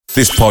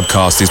This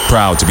podcast is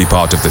proud to be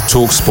part of the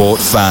TalkSport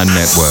Fan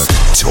Network.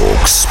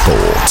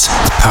 TalkSport.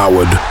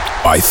 Powered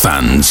by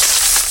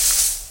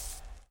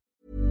fans.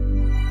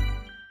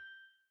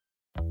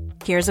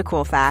 Here's a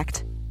cool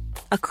fact.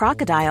 A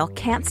crocodile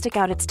can't stick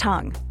out its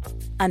tongue.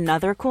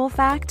 Another cool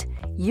fact,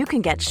 you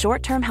can get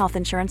short-term health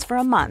insurance for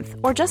a month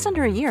or just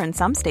under a year in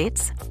some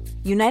states.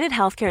 United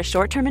Healthcare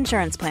short-term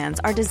insurance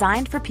plans are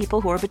designed for people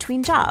who are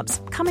between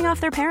jobs, coming off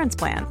their parents'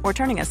 plan, or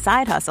turning a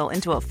side hustle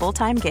into a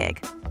full-time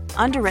gig.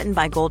 Underwritten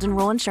by Golden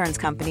Rule Insurance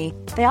Company,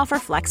 they offer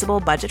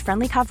flexible,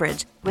 budget-friendly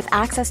coverage with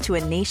access to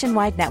a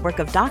nationwide network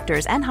of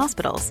doctors and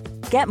hospitals.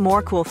 Get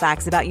more cool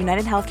facts about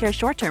United Healthcare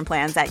short-term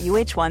plans at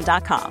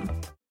uh1.com.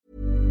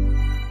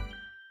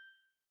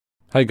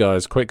 Hey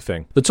guys, quick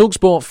thing. The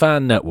TalkSport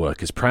Fan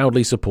Network is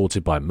proudly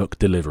supported by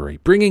McDelivery,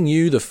 bringing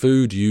you the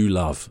food you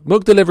love.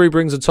 McDelivery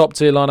brings a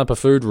top-tier lineup of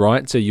food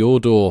right to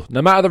your door.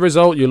 No matter the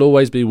result, you'll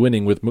always be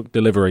winning with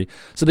McDelivery.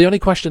 So the only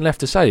question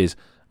left to say is,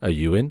 are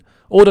you in?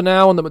 Order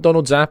now on the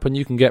McDonald's app and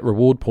you can get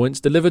reward points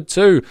delivered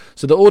too.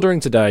 So the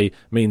ordering today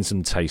means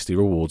some tasty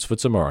rewards for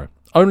tomorrow.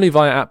 Only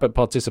via app at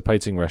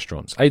participating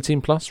restaurants. 18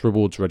 plus,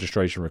 rewards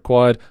registration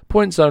required.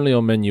 Points only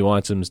on menu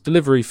items.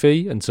 Delivery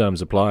fee and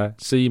terms apply.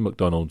 See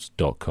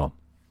mcdonalds.com.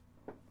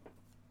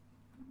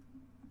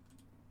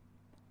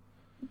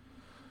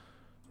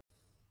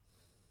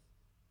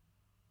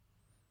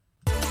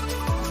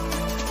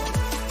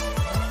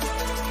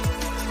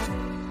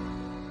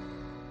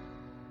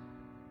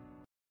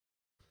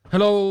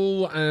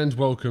 Hello and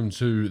welcome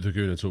to the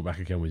Gooner Talk, back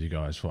again with you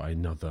guys for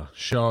another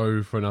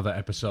show, for another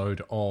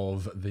episode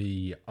of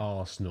the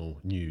Arsenal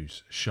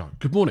News Show.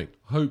 Good morning.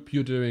 Hope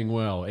you're doing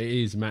well. It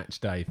is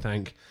match day.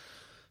 Thank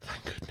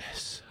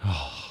goodness.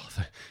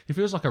 It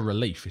feels like a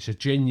relief. It's a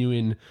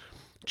genuine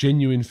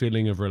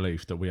feeling of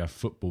relief that we have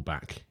football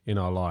back in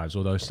our lives.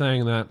 Although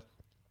saying that,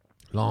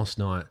 last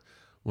night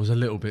was a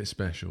little bit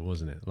special,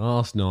 wasn't it?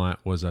 Last night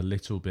was a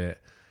little bit...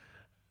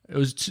 It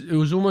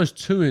was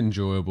almost too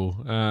enjoyable.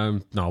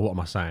 No, what am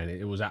I saying?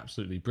 It was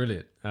absolutely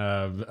brilliant.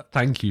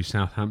 Thank you,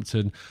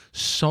 Southampton,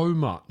 so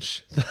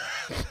much.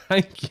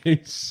 Thank you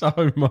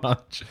so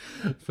much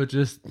for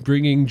just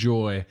bringing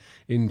joy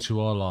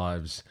into our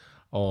lives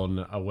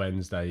on a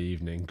Wednesday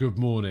evening. Good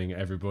morning,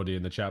 everybody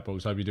in the chat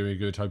box. Hope you're doing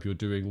good. Hope you're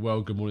doing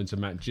well. Good morning to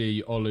Matt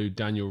G, Olu,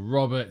 Daniel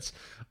Roberts,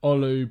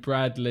 Olu,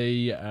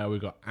 Bradley. We've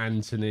got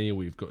Anthony.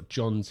 We've got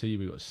John T.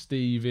 We've got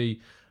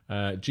Stevie.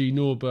 G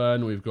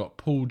Norburn, we've got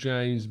Paul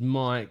James,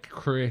 Mike,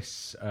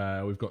 Chris,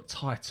 we've got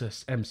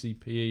Titus,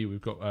 MCPE, we've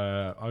got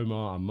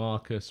Omar and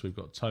Marcus, we've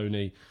got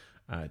Tony,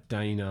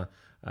 Dana,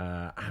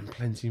 and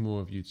plenty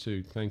more of you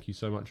too. Thank you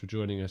so much for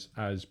joining us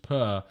as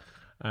per.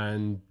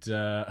 And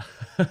yeah,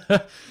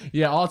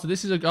 Arthur,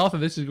 this is a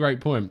great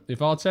point. If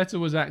Arteta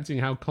was acting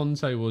how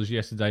Conte was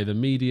yesterday, the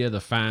media, the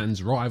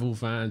fans, rival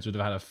fans would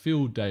have had a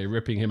field day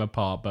ripping him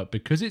apart. But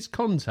because it's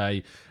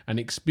Conte, an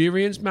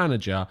experienced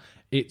manager,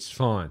 it's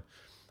fine.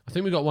 I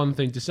think we've got one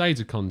thing to say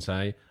to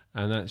Conte,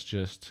 and that's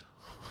just...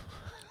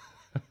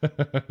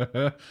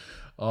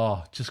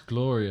 just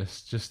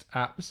glorious. Just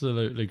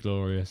absolutely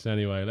glorious.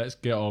 Anyway, let's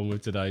get on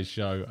with today's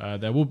show.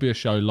 There will be a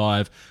show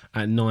live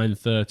at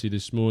 9:30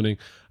 this morning.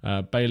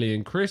 Bailey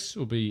and Chris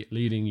will be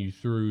leading you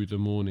through the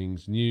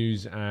morning's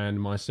news,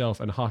 and myself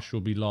and Hush will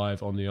be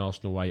live on the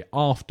Arsenal Way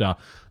after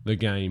the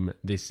game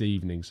this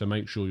evening. So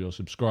make sure you're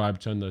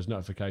subscribed, turn those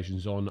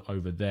notifications on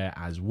over there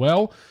as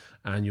well,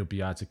 and you'll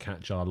be able to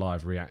catch our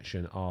live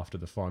reaction after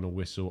the final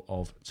whistle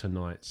of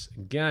tonight's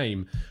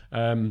game.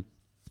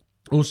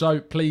 Also,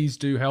 please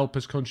do help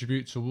us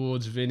contribute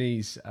towards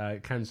Vinny's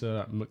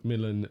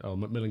Macmillan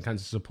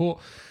Cancer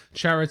Support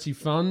Charity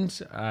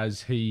Fund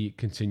as he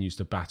continues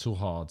to battle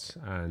hard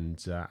and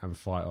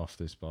fight off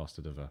this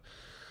bastard of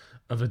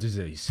a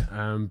disease.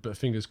 But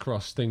fingers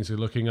crossed, things are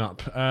looking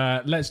up.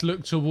 Let's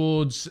look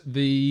towards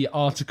the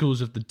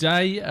articles of the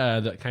day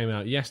that came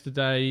out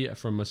yesterday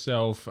from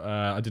myself.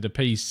 I did a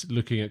piece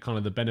looking at kind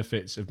of the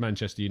benefits of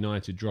Manchester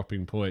United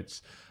dropping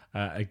points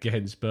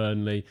against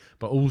Burnley,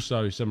 but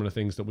also some of the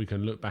things that we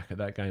can look back at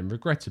that game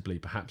regrettably,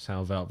 perhaps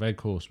how Wout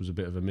Weghorst was a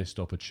bit of a missed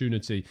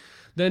opportunity.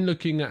 Then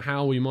looking at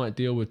how we might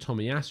deal with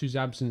Tomiyasu's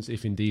absence,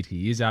 if indeed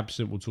he is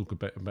absent. We'll talk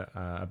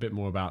a bit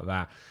more about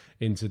that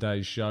in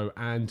today's show.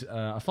 And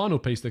a final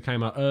piece that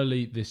came out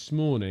early this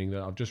morning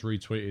that I've just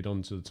retweeted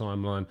onto the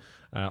timeline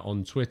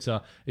on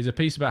Twitter is a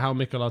piece about how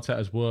Mikel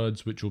Arteta's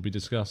words, which we'll be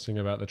discussing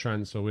about the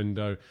transfer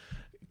window,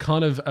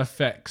 kind of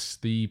affects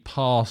the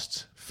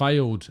past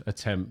failed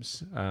attempts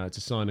to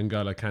sign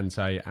N'Golo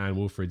Kante and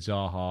Wilfried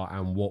Zaha,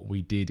 and what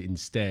we did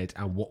instead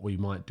and what we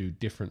might do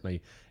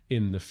differently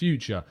in the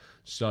future.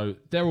 So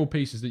they're all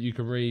pieces that you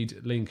can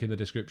read. Link in the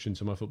description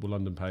to my Football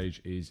London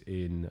page is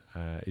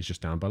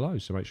just down below,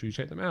 so make sure you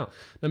check them out.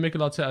 Now,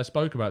 Mikel Arteta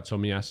spoke about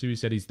Tomiyasu. He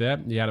said he's there.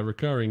 He had a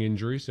recurring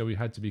injury, so we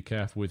had to be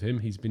careful with him.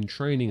 He's been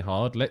training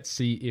hard. Let's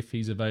see if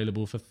he's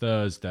available for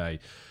Thursday.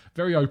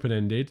 Very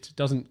open-ended,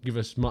 doesn't give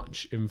us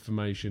much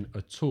information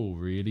at all,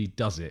 really,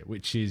 does it?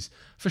 Which is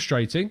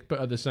frustrating, but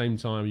at the same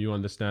time, you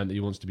understand that he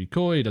wants to be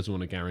coy, he doesn't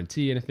want to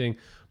guarantee anything.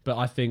 But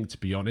I think, to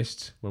be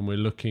honest, when we're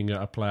looking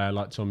at a player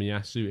like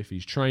Tomiyasu, if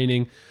he's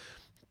training,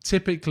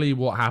 typically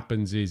what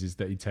happens is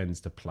that he tends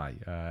to play.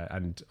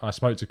 And I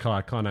spoke to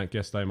Kai Karnak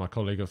yesterday, my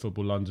colleague at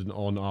Football London,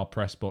 on our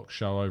press box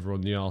show over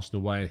on the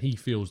Arsenal Way, and he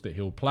feels that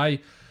he'll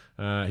play.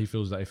 He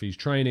feels that if he's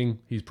training,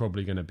 he's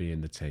probably going to be in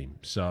the team.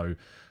 So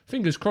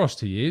fingers crossed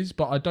he is,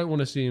 but I don't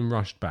want to see him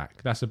rushed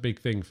back. That's a big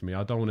thing for me.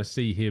 I don't want to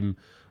see him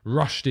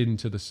rushed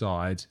into the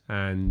side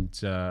and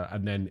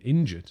then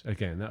injured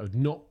again.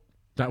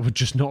 That would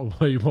just not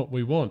be what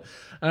we want.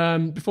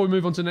 Before we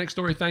move on to the next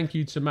story, thank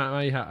you to Matt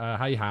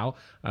Hayhow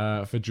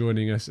for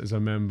joining us as a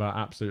member,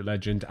 absolute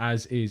legend,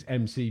 as is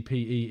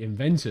MCPE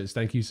Inventors.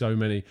 Thank you so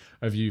many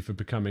of you for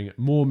becoming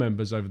more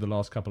members over the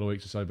last couple of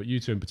weeks or so, but you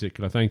two in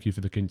particular, thank you for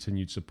the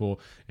continued support.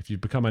 If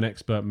you've become an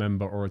expert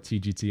member or a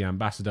TGT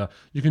ambassador,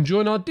 you can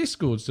join our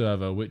Discord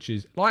server, which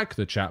is like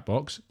the chat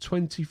box,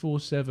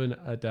 24/7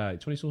 a day.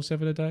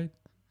 24/7 a day?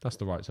 That's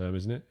the right term,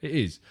 isn't it? It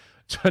is.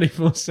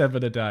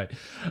 24/7 a day.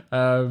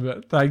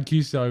 Thank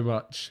you so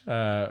much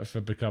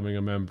for becoming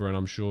a member, and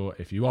I'm sure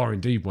if you are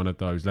indeed one of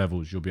those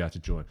levels, you'll be able to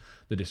join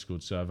the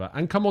Discord server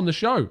and come on the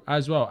show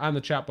as well. And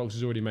the chat box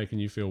is already making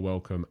you feel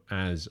welcome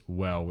as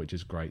well, which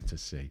is great to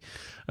see.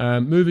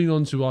 Moving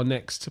on to our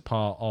next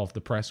part of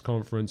the press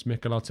conference,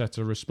 Mikel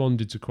Arteta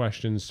responded to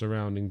questions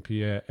surrounding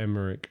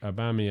Pierre-Emerick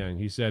Aubameyang.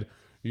 He said,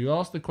 "You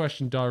asked the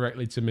question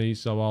directly to me,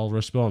 so I'll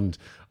respond.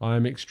 I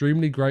am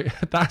extremely great."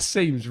 That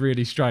seems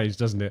really strange,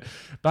 doesn't it?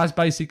 That's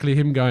basically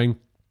him going,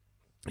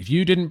 if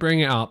you didn't bring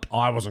it up,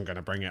 I wasn't going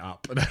to bring it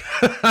up.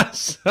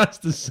 That's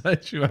the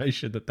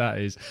situation that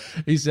is.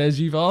 He says,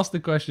 "You've asked the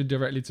question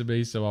directly to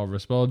me, so I'll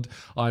respond.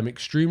 I'm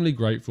extremely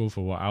grateful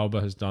for what Alba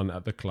has done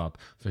at the club,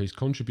 for his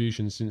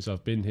contributions since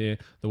I've been here.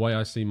 The way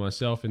I see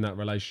myself in that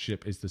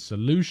relationship is the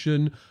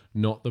solution,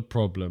 not the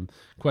problem."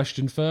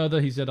 Question further,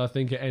 he said, "I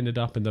think it ended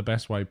up in the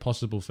best way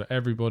possible for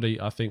everybody.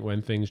 I think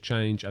when things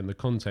change and the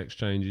context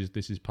changes,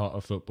 this is part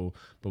of football.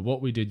 But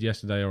what we did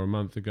yesterday or a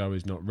month ago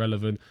is not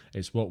relevant.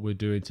 It's what we're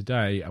doing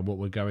today and what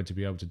we're going to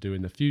be able to do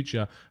in the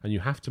future. And you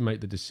have to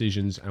make the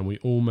decisions. And we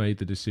all made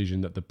the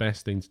decision that the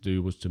best thing to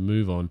do was to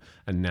move on.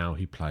 And now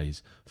he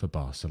plays for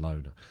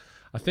Barcelona."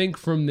 I think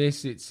from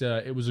this,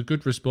 it was a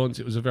good response.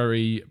 It was a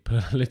very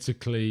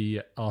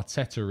politically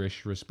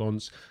Arteta-ish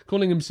response.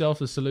 Calling himself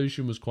the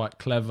solution was quite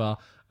clever.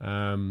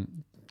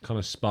 Kind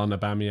of spun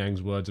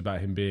Aubameyang's words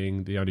about him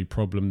being the only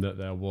problem that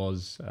there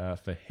was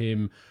for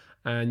him.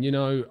 And,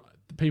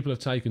 people have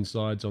taken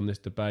sides on this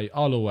debate.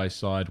 I'll always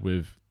side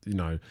with,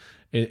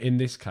 in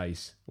this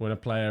case, when a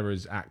player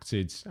has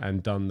acted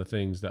and done the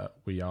things that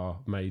we are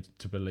made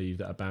to believe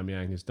that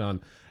Aubameyang has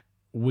done,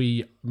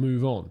 we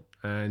move on.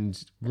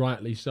 And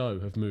rightly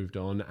so have moved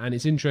on. And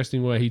it's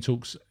interesting where he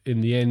talks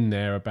in the end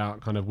there about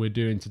kind of we're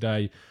doing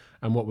today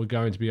and what we're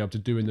going to be able to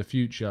do in the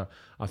future.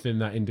 I think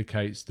that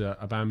indicates that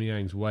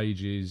Aubameyang's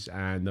wages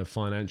and the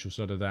financial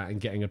side of that and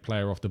getting a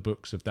player off the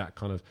books of that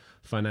kind of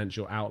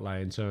financial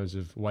outlay in terms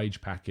of wage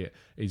packet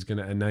is going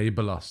to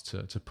enable us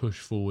to push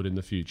forward in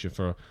the future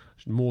for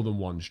more than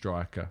one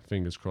striker.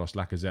 Fingers crossed,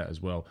 Lacazette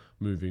as well.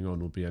 Moving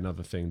on will be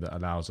another thing that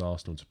allows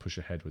Arsenal to push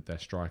ahead with their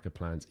striker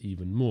plans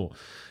even more.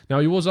 Now,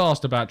 he was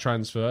asked about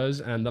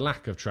transfers and the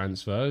lack of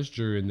transfers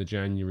during the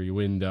January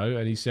window,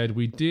 and he said,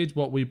 "We did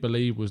what we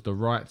believe was the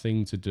right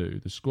thing to do.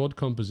 The squad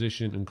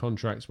composition and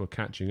contracts were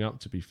catching up,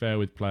 to be fair,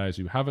 with players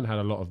who haven't had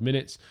a lot of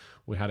minutes.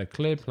 We had a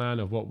clear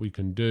plan of what we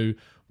can do,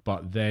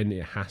 but then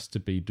it has to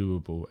be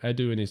doable.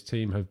 Edu and his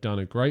team have done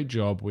a great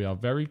job. We are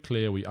very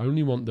clear. We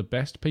only want the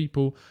best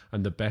people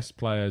and the best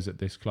players at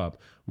this club.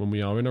 When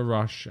we are in a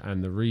rush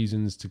and the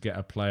reasons to get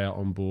a player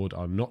on board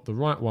are not the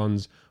right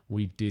ones,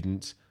 we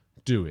didn't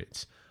do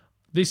it."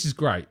 This is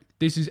great.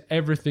 This is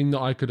everything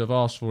that I could have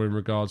asked for in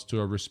regards to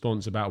a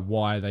response about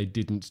why they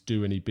didn't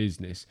do any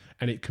business.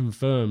 And it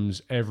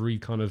confirms every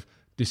kind of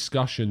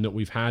discussion that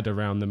we've had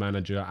around the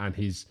manager and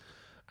his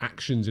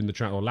actions in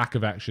the or lack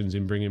of actions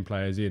in bringing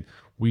players in.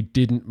 We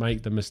didn't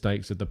make the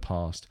mistakes of the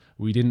past.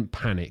 We didn't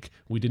panic.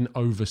 We didn't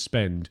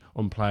overspend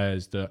on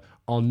players that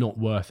are not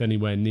worth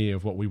anywhere near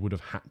of what we would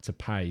have had to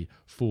pay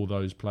for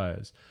those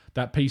players.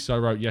 That piece I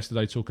wrote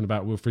yesterday talking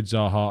about Wilfried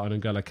Zaha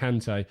and N'Golo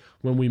Kante,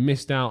 when we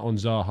missed out on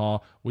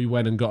Zaha, we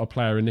went and got a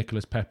player in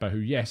Nicolas Pepe who,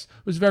 yes,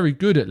 was very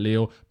good at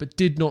Lille, but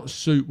did not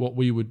suit what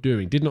we were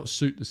doing, did not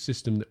suit the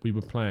system that we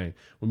were playing.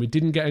 When we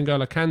didn't get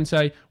N'Golo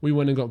Kante, we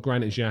went and got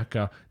Granit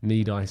Xhaka.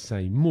 Need I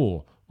say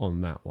more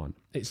on that one?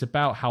 It's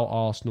about how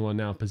Arsenal are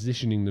now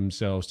positioning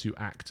themselves to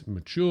act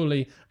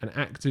maturely and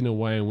act in a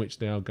way in which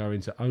they are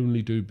going to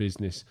only do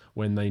business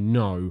when they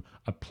know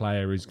a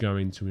player is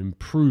going to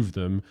improve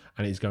them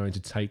and is going to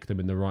take them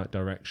in the right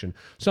direction.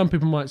 Some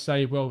people might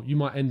say, well, you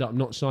might end up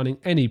not signing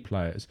any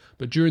players,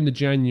 but during the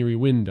January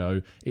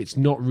window, it's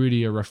not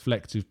really a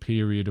reflective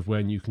period of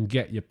when you can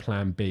get your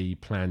plan B,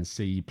 plan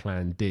C,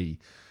 plan D.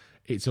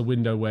 It's a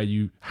window where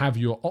you have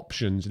your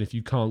options, and if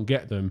you can't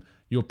get them,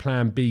 your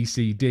plan B,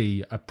 C,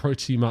 D are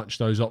pretty much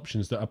those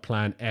options that are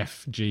plan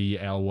F, G,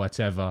 L,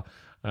 whatever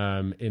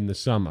in the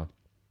summer.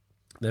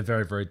 They're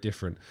very, very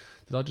different.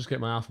 Did I just get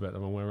my alphabet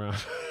the wrong way around?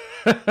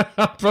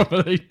 I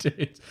probably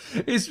did.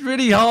 It's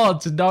really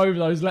hard to know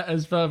those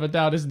letters further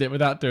down, isn't it,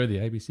 without doing the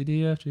A, B, C,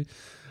 D, E, F, G.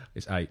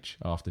 It's H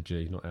after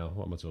G, not L.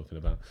 What am I talking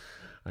about?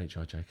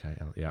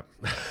 H-I-J-K-L, yeah.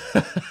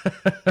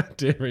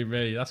 Deary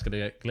me, that's going to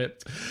get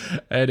clipped.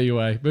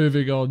 Anyway,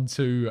 moving on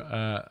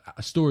to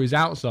stories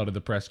outside of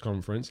the press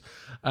conference.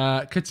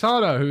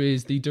 Catano, who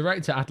is the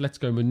director at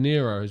Atletico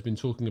Mineiro, has been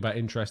talking about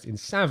interest in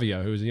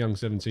Savio, who is a young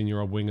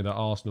 17-year-old winger that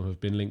Arsenal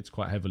have been linked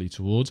quite heavily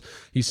towards.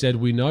 He said,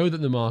 "We know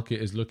that the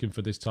market is looking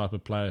for this type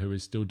of player who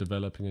is still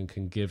developing and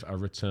can give a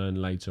return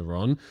later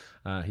on."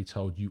 He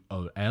told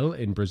UOL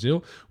in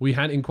Brazil. "We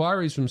had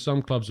inquiries from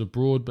some clubs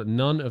abroad, but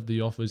none of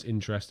the offers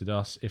interested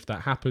us. If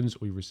that happens,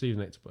 we receive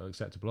an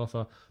acceptable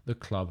offer, the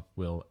club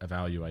will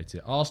evaluate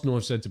it." Arsenal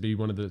have said to be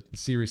one of the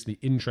seriously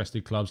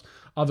interested clubs.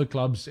 Other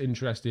clubs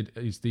interested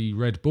is the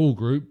Red Bull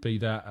Group, be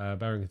that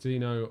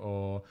Bragantino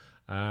or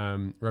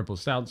Red Bull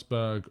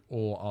Salzburg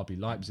or RB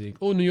Leipzig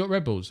or New York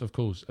Red Bulls, of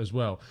course, as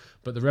well.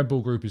 But the Red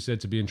Bull Group is said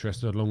to be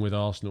interested, along with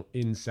Arsenal,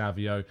 in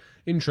Savio.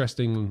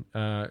 Interesting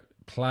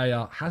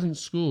player. Hasn't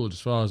scored,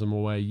 as far as I'm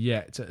aware,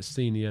 yet at a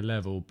senior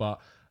level,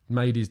 but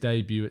made his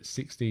debut at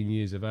 16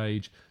 years of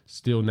age,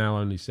 still now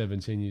only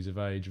 17 years of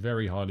age,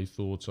 very highly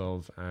thought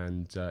of,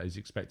 and is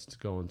expected to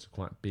go on to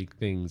quite big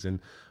things. And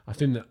I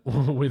think that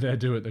with their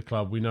do at the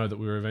club, we know that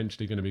we're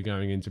eventually going to be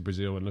going into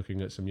Brazil and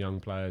looking at some young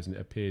players, and it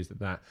appears that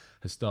that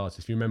has started.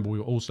 If you remember, we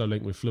were also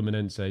linked with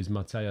Fluminense's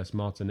Mateus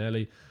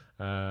Martinelli,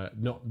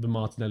 not the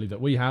Martinelli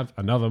that we have,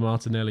 another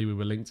Martinelli. We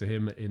were linked to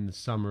him in the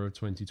summer of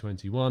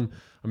 2021. I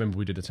remember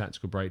we did a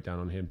tactical breakdown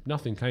on him.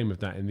 Nothing came of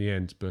that in the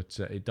end, but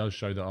it does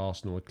show that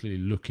Arsenal are clearly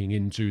looking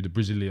into the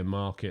Brazilian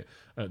market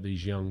at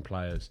these young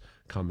players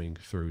coming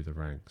through the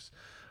ranks.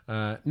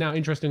 Now,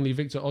 interestingly,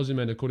 Victor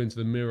Osimhen, according to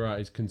the Mirror,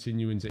 is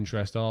continuing to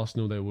interest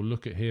Arsenal. They will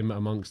look at him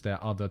amongst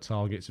their other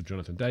targets of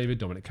Jonathan David,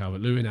 Dominic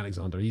Calvert-Lewin,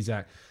 Alexander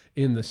Isak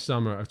in the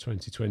summer of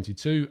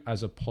 2022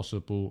 as a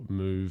possible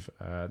move.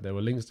 There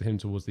were links to him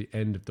towards the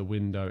end of the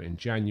window in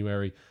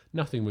January.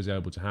 Nothing was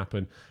able to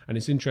happen. And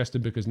it's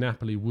interesting because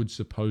Napoli would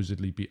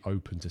supposedly be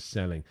open to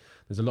selling.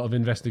 There's a lot of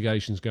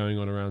investigations going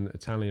on around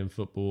Italian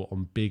football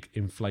on big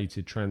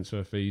inflated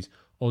transfer fees.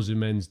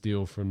 Osimhen's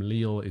deal from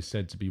Lille is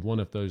said to be one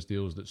of those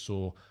deals that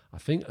saw, I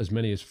think, as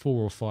many as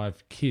 4 or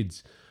 5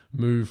 kids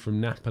move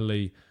from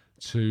Napoli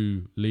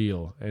to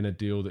Lille in a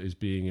deal that is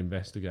being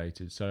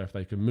investigated. So if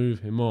they can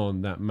move him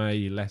on, that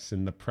may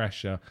lessen the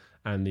pressure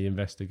and the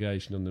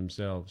investigation on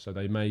themselves. So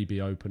they may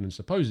be open, and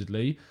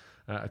supposedly,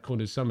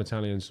 according to some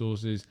Italian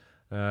sources,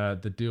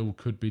 the deal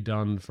could be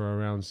done for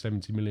around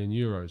 70 million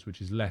euros,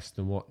 which is less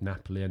than what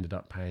Napoli ended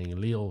up paying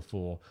Lille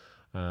for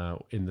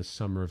in the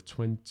summer of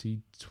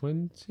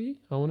 2020,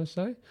 I want to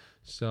say.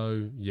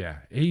 So yeah,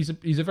 he's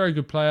a very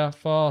good player,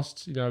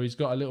 fast. You know, he's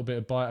got a little bit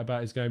of bite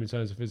about his game in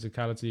terms of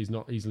physicality. He's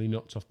not easily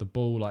knocked off the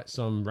ball like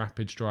some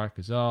rapid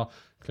strikers are.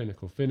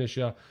 Clinical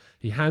finisher.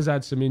 He has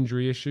had some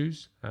injury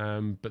issues,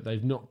 but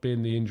they've not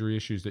been the injury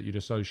issues that you'd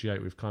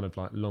associate with kind of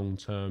like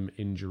long-term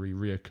injury,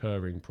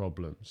 reoccurring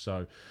problems.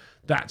 So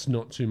that's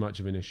not too much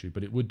of an issue,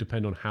 but it would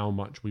depend on how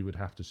much we would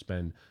have to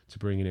spend to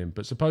bring it in.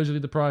 But supposedly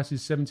the price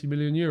is 70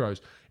 million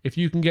euros. If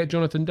you can get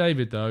Jonathan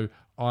David, though,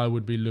 I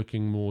would be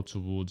looking more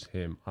towards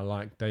him. I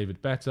like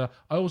David better.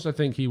 I also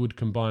think he would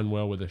combine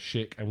well with a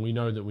Schick, and we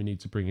know that we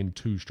need to bring in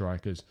 2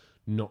 strikers,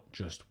 not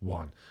just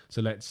 1.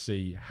 So let's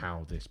see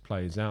how this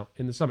plays out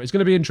in the summer. It's going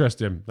to be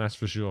interesting, that's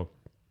for sure.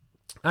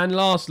 And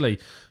lastly,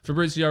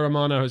 Fabrizio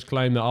Romano has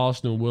claimed that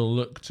Arsenal will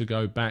look to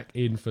go back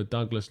in for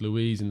Douglas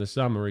Luiz in the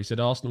summer. He said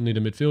Arsenal need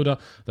a midfielder.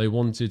 They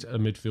wanted a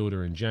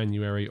midfielder in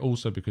January,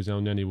 also because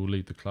El Neni will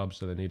leave the club,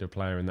 so they need a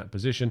player in that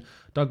position.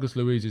 Douglas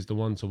Luiz is the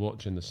one to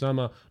watch in the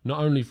summer, not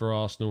only for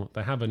Arsenal.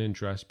 They have an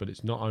interest, but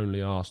it's not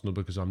only Arsenal,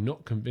 because I'm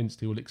not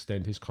convinced he will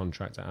extend his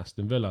contract at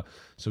Aston Villa.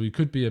 So he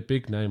could be a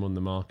big name on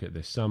the market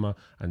this summer,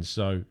 and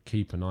so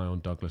keep an eye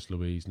on Douglas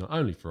Luiz, not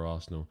only for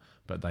Arsenal,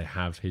 but they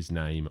have his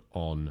name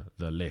on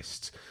the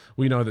list.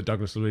 We know that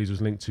Douglas Luiz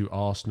was linked to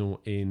Arsenal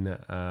in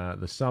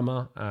the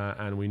summer,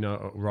 and we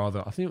know,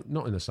 rather, I think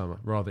not in the summer,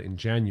 rather in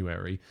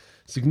January,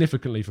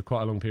 significantly for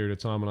quite a long period of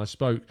time. And I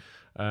spoke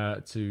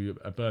to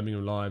a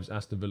Birmingham Live's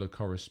Aston Villa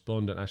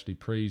correspondent, Ashley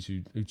Prees,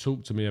 who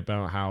talked to me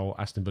about how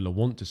Aston Villa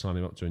want to sign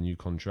him up to a new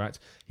contract.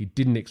 He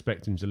didn't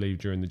expect him to leave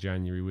during the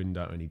January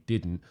window, and he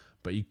didn't,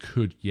 but he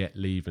could yet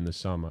leave in the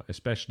summer,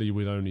 especially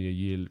with only a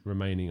year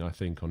remaining, I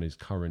think, on his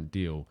current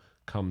deal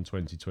come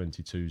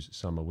 2022's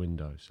summer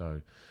window.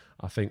 So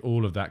I think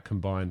all of that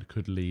combined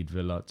could lead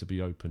Villa to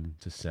be open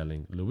to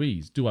selling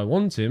Luiz. Do I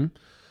want him?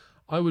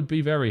 I would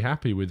be very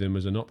happy with him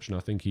as an option. I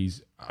think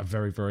he's a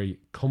very, very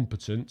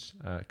competent,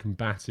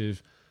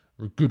 combative,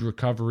 good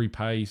recovery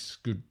pace,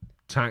 good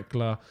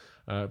tackler,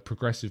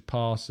 progressive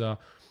passer.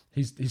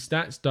 His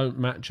stats don't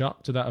match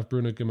up to that of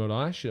Bruno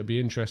Guimaraes. It'd be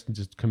interesting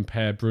to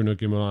compare Bruno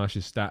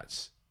Guimaraes'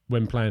 stats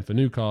when playing for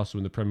Newcastle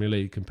in the Premier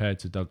League compared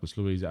to Douglas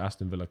Luiz at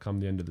Aston Villa come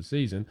the end of the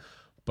season.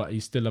 But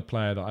he's still a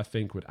player that I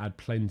think would add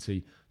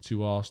plenty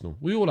to Arsenal.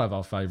 We all have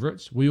our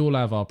favourites. We all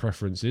have our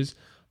preferences.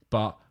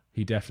 But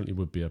he definitely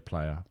would be a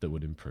player that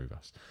would improve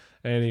us.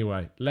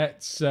 Anyway,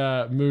 let's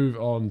move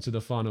on to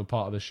the final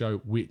part of the show,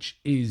 which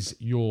is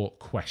your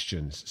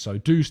questions. So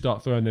do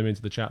start throwing them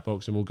into the chat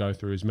box and we'll go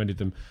through as many of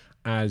them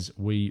as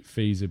we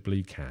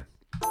feasibly can.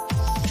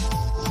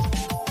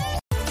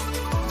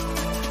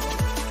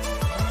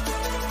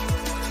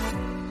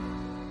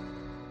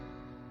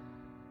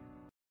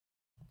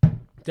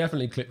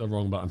 Definitely clicked the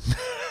wrong button.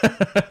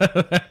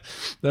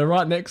 They're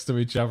right next to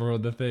each other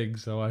on the thing,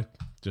 so I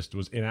just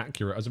was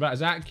inaccurate. I was about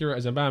as accurate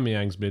as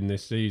Aubameyang's been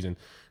this season,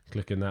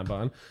 clicking that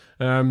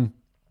button.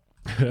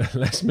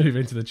 Let's move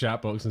into the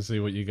chat box and see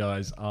what you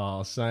guys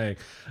are saying.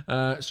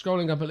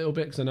 Scrolling up a little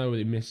bit, because I know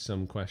we missed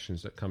some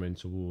questions that come in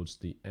towards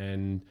the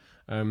end.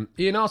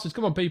 Ian asks,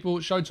 come on people,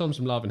 show Tom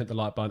some love and hit the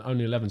like button.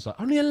 Only 11 likes.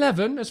 Only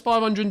 11? There's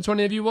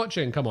 520 of you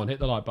watching. Come on, hit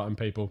the like button,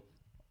 people.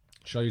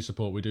 Show your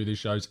support. We do these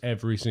shows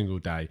every single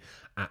day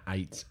at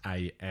 8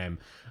 a.m.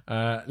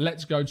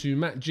 Let's go to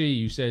Matt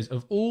G, who says,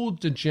 of all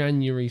the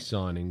January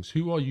signings,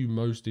 who are you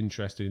most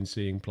interested in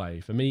seeing play?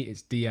 For me,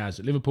 it's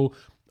Diaz at Liverpool.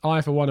 I,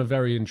 for one, are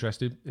very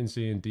interested in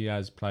seeing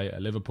Diaz play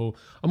at Liverpool.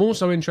 I'm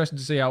also interested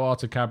to see how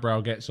Artur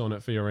Cabral gets on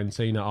at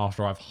Fiorentina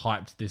after I've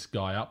hyped this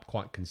guy up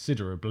quite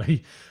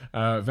considerably.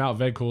 Wout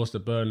Weghorst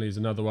at Burnley is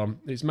another one.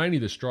 It's mainly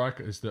the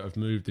strikers that have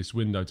moved this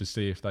window to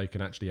see if they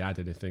can actually add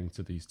anything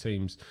to these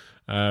teams.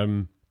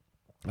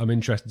 I'm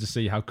interested to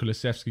see how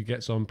Kulusevski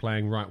gets on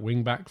playing right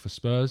wing back for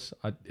Spurs.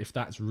 If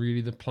that's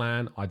really the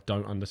plan, I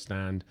don't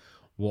understand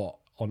what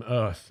on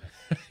earth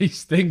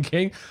he's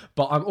thinking,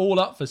 but I'm all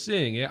up for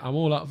seeing it. I'm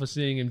all up for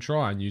seeing him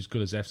try and use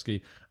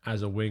Kulusevski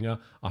as a winger.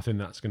 I think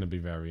that's going to be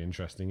very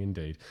interesting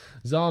indeed.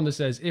 Zander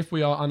says, if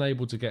we are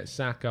unable to get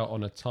Saka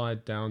on a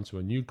tied down to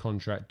a new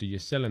contract, do you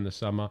sell in the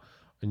summer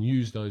and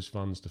use those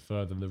funds to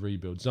further the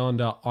rebuild?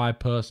 Zander, I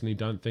personally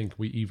don't think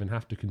we even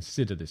have to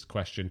consider this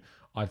question.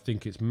 I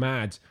think it's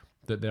mad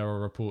that there are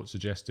reports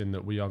suggesting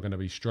that we are going to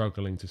be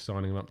struggling to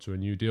signing him up to a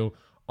new deal.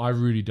 I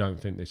really don't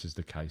think this is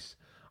the case.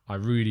 I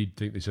really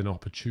think it's an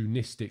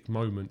opportunistic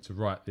moment to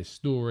write this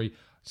story.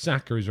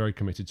 Saka is very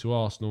committed to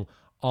Arsenal.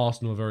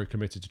 Arsenal are very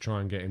committed to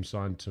try and get him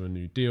signed to a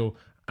new deal,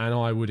 and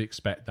I would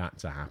expect that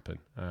to happen.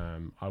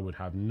 I would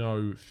have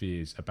no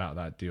fears about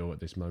that deal at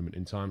this moment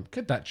in time.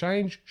 Could that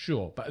change?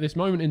 Sure. But at this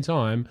moment in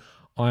time,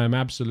 I am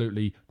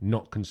absolutely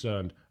not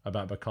concerned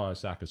about Bukayo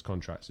Saka's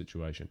contract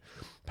situation.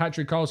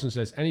 Patrick Carlson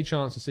says, any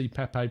chance to see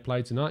Pepe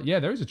play tonight? Yeah,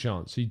 there is a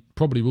chance. He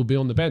probably will be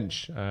on the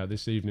bench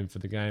this evening for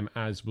the game,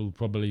 as will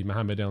probably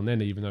Mohamed El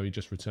Neni, even though he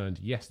just returned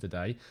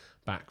yesterday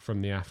back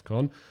from the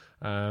AFCON.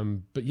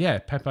 But yeah,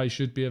 Pepe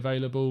should be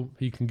available.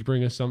 He can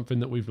bring us something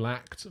that we've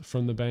lacked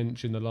from the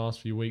bench in the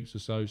last few weeks or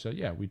so. So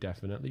yeah, we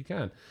definitely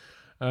can.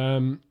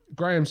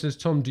 Graham says,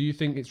 Tom, do you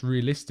think it's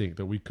realistic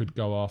that we could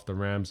go after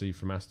Ramsey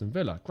from Aston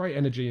Villa? Great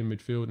energy in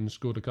midfield and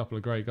scored a couple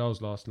of great goals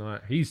last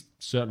night. He's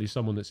certainly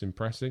someone that's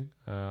impressing.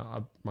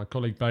 My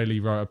colleague Bailey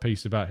wrote a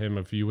piece about him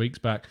a few weeks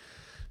back.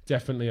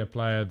 Definitely a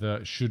player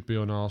that should be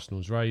on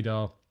Arsenal's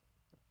radar.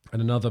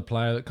 And another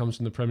player that comes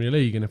from the Premier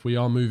League. And if we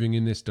are moving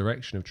in this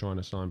direction of trying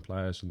to sign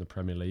players from the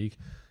Premier League,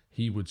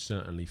 he would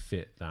certainly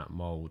fit that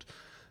mould.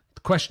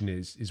 The question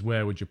is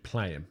where would you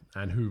play him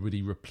and who would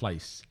he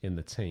replace in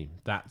the team?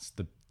 That's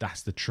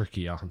the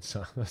tricky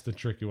answer. That's the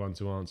tricky one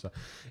to answer.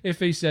 If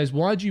he says,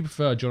 why do you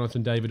prefer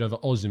Jonathan David over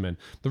Osimhen?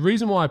 The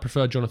reason why I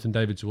prefer Jonathan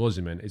David to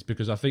Osimhen is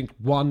because I think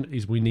one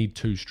is we need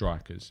two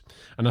strikers.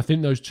 And I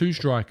think those two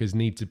strikers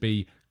need to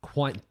be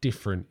quite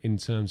different in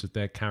terms of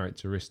their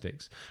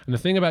characteristics. And the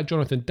thing about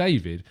Jonathan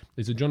David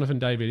is that Jonathan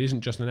David isn't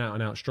just an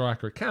out-and-out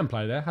striker. It can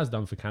play there, has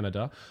done for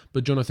Canada,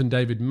 but Jonathan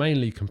David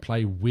mainly can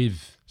play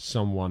with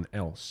someone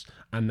else.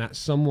 And that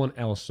someone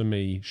else, for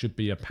me, should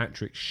be a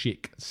Patrick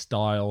Schick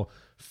style,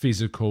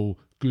 physical,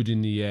 good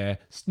in the air,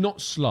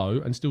 not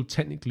slow and still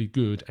technically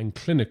good and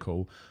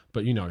clinical,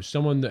 but, you know,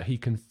 someone that he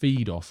can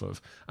feed off of.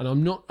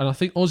 And I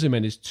think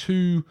Osimhen is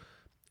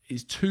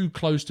too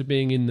close to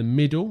being in the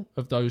middle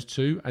of those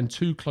two and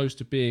too close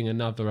to being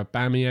another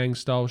Aubameyang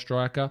style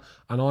striker.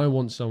 And I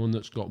want someone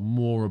that's got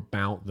more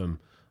about them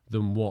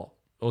than what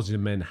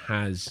Osimhen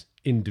has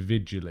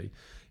individually.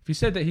 If he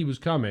said that he was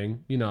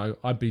coming, you know,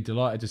 I'd be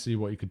delighted to see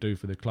what he could do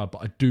for the club.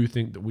 But I do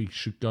think that we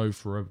should go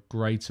for a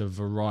greater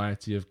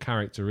variety of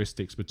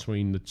characteristics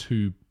between the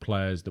two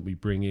players that we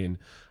bring in.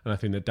 And I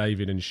think that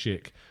David and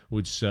Schick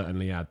would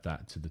certainly add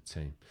that to the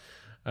team.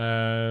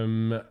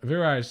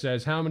 Viraj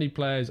says, how many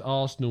players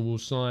Arsenal will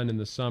sign in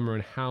the summer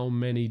and how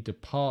many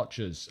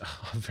departures?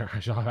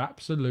 Viraj, I have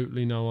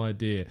absolutely no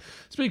idea.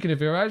 Speaking of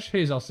Viraj,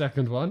 here's our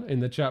second one in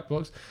the chat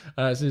box.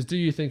 It says, do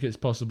you think it's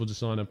possible to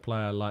sign a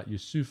player like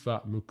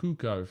Yusufa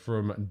Moukoko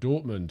from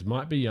Dortmund?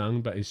 Might be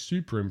young, but is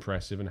super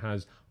impressive and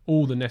has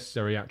all the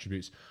necessary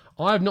attributes.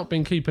 I have not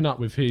been keeping up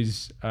with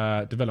his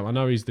development. I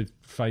know he's the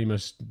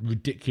famous,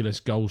 ridiculous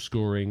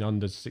goal-scoring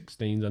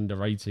under-16s,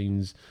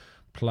 under-18s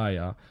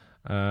player.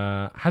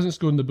 Hasn't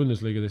scored in the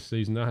Bundesliga this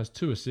season though, has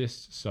 2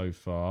 assists so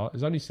far.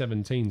 There's only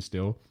 17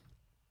 still.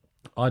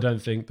 I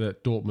don't think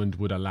that Dortmund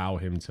would allow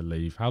him to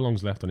leave. How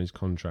long's left on his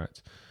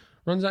contract?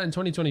 Runs out in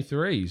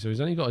 2023, so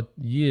he's only got a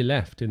year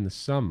left in the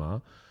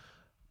summer.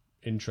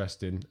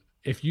 Interesting.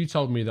 if you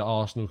told me that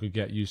Arsenal could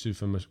get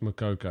Yusufa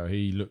Moukoko,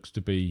 he looks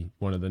to be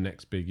one of the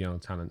next big young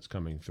talents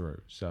coming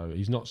through. So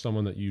he's not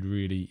someone that you'd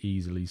really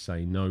easily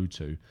say no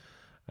to.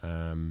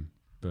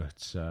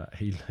 But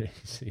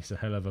he's a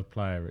hell of a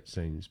player, it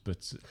seems.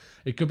 But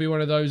it could be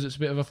one of those that's a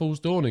bit of a false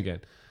dawn again.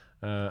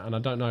 And I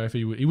don't know if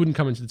he wouldn't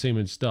come into the team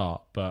and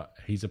start, but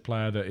he's a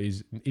player that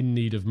is in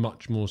need of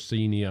much more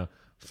senior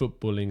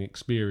footballing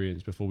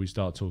experience before we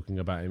start talking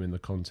about him in the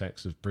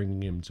context of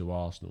bringing him to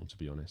Arsenal, to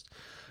be honest.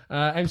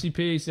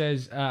 MCP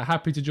says,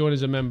 happy to join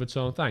as a member,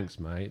 Tom. Thanks,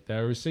 mate.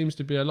 There seems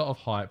to be a lot of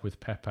hype with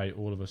Pepe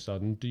all of a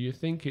sudden. Do you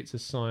think it's a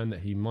sign that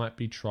he might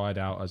be tried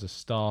out as a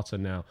starter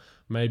now,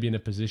 maybe in a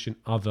position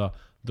other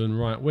than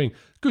right wing?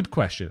 Good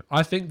question.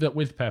 I think that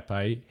with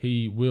Pepe,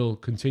 he will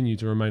continue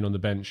to remain on the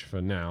bench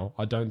for now.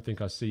 I don't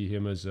think I see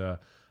him as an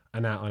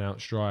out-and-out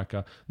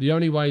striker. The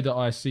only way that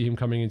I see him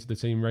coming into the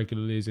team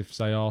regularly is if,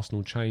 say,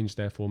 Arsenal change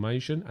their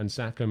formation and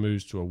Saka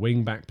moves to a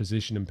wing-back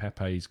position and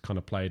Pepe's kind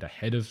of played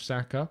ahead of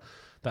Saka.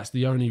 That's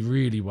the only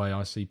really way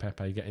I see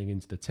Pepe getting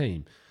into the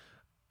team.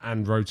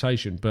 And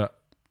rotation. But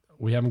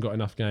we haven't got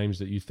enough games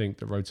that you think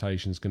that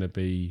rotation is going to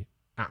be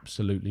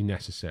absolutely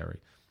necessary.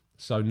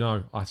 So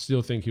no, I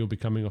still think he'll be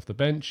coming off the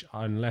bench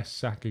unless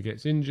Saka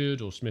gets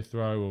injured or Smith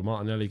Rowe or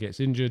Martinelli gets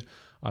injured.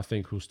 I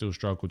think we'll still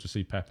struggle to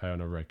see Pepe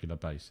on a regular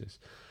basis.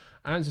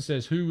 Answer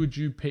says, who would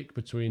you pick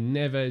between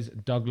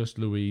Neves, Douglas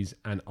Luiz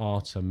and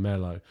Arthur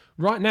Melo?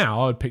 Right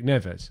now, I would pick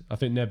Neves. I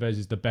think Neves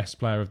is the best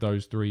player of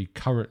those three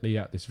currently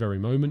at this very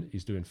moment.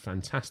 He's doing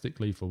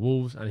fantastically for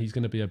Wolves and he's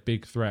going to be a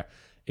big threat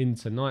in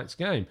tonight's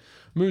game.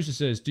 Musa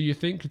says, do you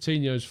think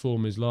Coutinho's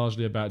form is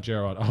largely about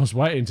Gerrard? I was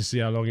waiting to see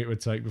how long it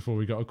would take before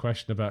we got a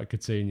question about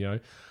Coutinho.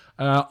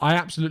 I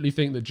absolutely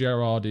think that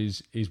Gerrard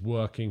is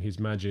working his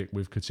magic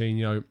with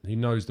Coutinho. He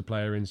knows the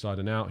player inside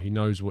and out. He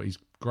knows what he's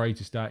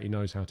greatest at. He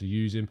knows how to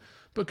use him.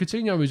 But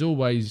Coutinho has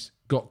always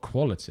got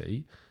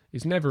quality.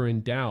 It's never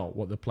in doubt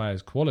what the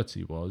player's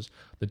quality was.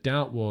 The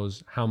doubt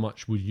was how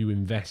much would you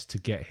invest to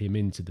get him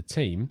into the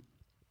team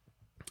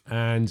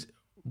and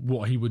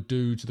what he would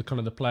do to the kind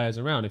of the players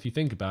around. If you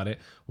think about it,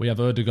 we have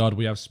Ødegaard,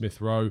 we have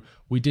Smith Rowe.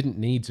 We didn't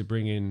need to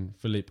bring in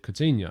Philippe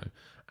Coutinho.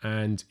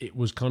 And it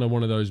was kind of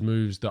one of those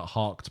moves that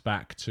harked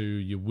back to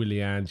your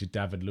Willians, your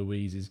David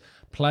Luiz's,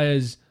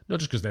 players, not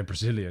just because they're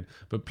Brazilian,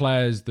 but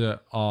players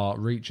that are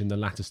reaching the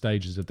latter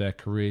stages of their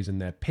careers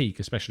and their peak,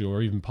 especially,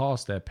 or even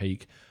past their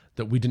peak,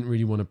 that we didn't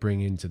really want to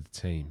bring into the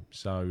team.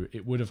 So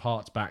it would have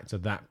harked back to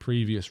that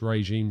previous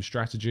regime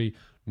strategy,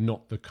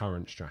 not the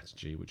current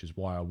strategy, which is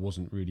why I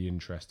wasn't really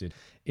interested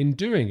in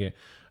doing it.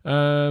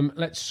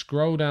 Let's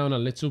scroll down a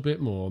little bit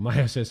more.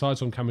 Maya says, hi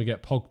Tom, can we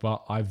get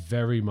Pogba? I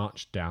very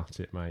much doubt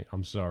it, mate.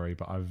 I'm sorry,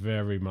 but I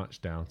very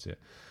much doubt it.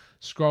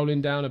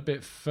 Scrolling down a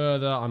bit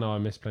further, I know I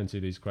missed plenty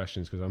of these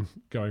questions because I'm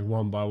going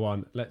one by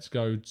one. Let's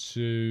go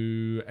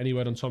to any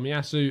word on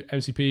Tomiyasu.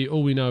 MCP,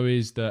 all we know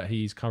is that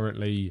he's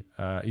currently,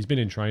 he's been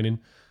in training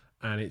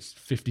and it's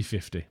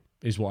 50-50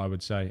 is what I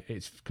would say.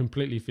 It's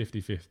completely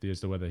 50-50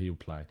 as to whether he'll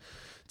play.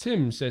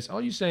 Tim says,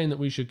 are you saying that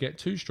we should get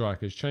two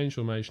strikers, change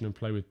formation and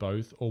play with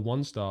both, or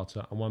one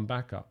starter and one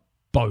backup?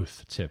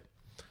 Both, Tim.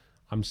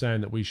 I'm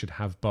saying that we should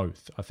have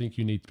both. I think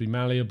you need to be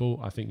malleable.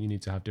 I think you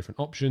need to have different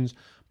options.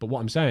 But what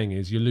I'm saying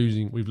is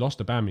we've lost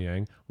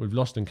Aubameyang, we've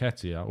lost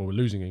Nketiah, or we're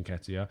losing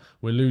Nketiah,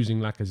 we're losing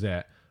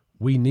Lacazette.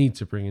 We need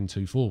to bring in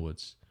two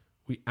forwards.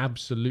 We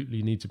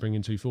absolutely need to bring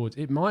in two forwards.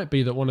 It might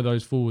be that one of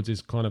those forwards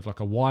is kind of like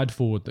a wide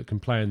forward that can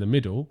play in the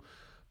middle,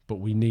 but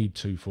we need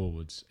two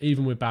forwards.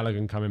 Even with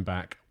Balogun coming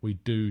back, we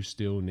do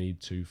still need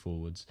two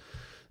forwards.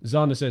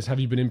 Zana says, have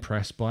you been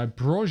impressed by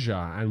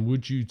Broja? And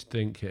would you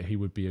think that he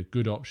would be a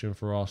good option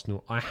for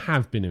Arsenal? I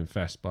have been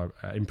impressed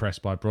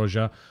by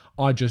Broja.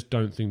 I just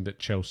don't think that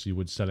Chelsea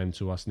would sell him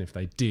to us. And if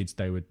they did,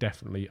 they would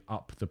definitely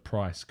up the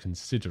price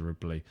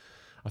considerably.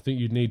 I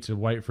think you'd need to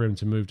wait for him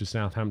to move to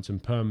Southampton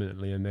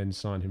permanently and then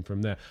sign him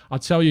from there. I'll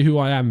tell you who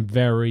I am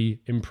very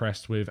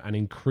impressed with and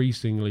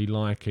increasingly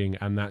liking,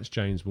 and that's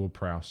James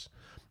Ward-Prowse.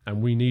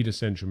 And we need a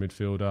central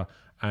midfielder,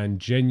 and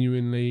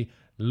genuinely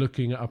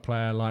looking at a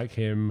player like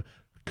him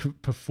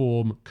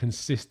perform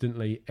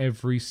consistently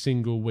every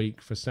single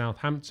week for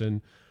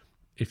Southampton.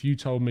 If you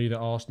told me that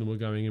Arsenal were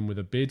going in with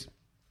a bid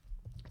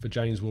for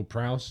James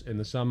Ward-Prowse in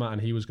the summer and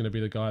he was going to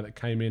be the guy that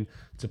came in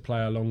to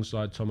play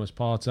alongside Thomas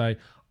Partey,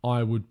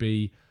 I would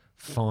be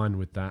fine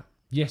with that.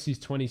 Yes, he's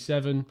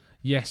 27.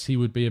 Yes, he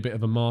would be a bit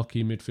of a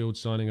marquee midfield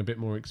signing, a bit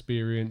more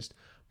experienced,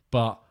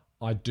 but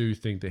I do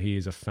think that he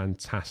is a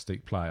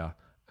fantastic player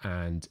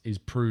and is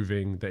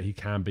proving that he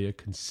can be a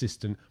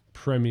consistent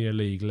Premier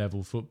League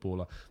level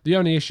footballer. The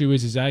only issue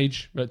is his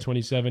age at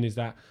 27. Is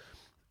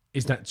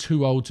that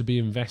too old to be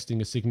investing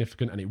a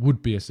significant, and it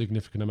would be a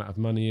significant amount of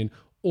money in,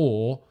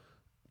 or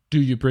do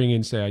you bring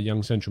in, say, a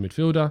young central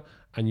midfielder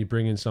and you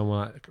bring in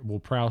someone like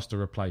Ward-Prowse to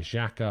replace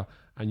Xhaka,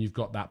 and you've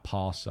got that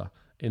passer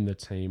in the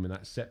team and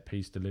that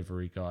set-piece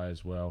delivery guy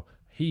as well.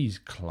 He's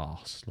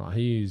class. Like,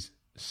 he is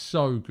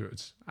so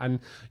good. And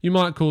you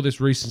might call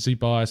this recency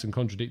bias and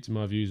contradicting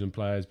my views on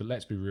players, but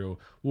let's be real.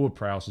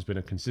 Ward-Prowse has been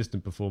a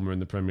consistent performer in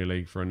the Premier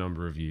League for a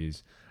number of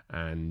years,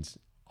 and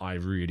I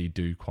really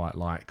do quite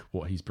like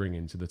what he's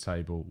bringing to the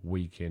table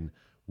week in,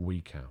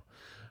 week out.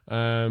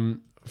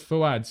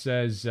 Fuad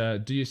says,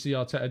 do you see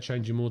Arteta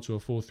changing more to a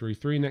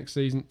 4-3-3 next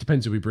season?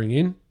 Depends who we bring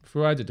in,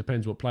 Fuad. It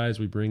depends what players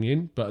we bring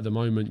in. But at the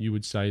moment, you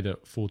would say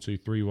that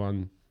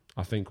 4-2-3-1,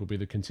 I think, will be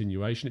the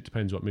continuation. It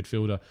depends what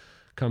midfielder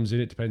comes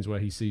in. It depends where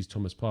he sees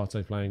Thomas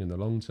Partey playing in the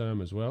long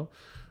term as well.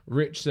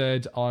 Rich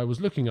said, I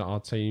was looking at our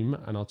team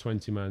and our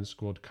 20-man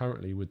squad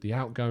currently with the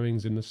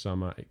outgoings in the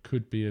summer. It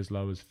could be as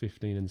low as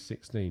 15 and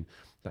 16.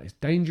 That is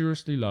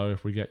dangerously low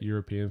if we get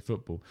European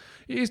football.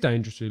 It is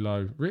dangerously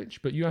low,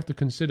 Rich, but you have to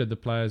consider the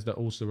players that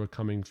also are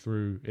coming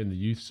through in the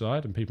youth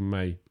side, and people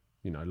may,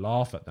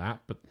 laugh at that,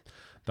 but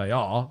they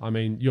are. I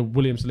mean, your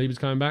William Saliba's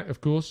coming back,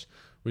 of course.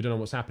 We don't know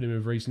what's happening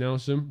with Reece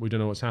Nelson. We don't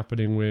know what's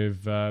happening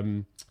with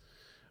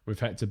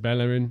Hector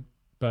Bellerin.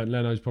 But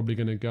Leno's probably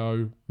going to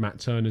go. Matt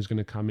Turner's going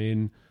to come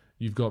in.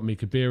 You've got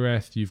Mika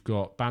Bireth. You've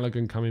got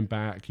Balogun coming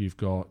back. You've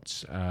got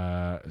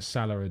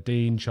Salah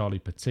Adine, Charlie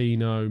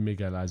Patino,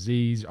 Miguel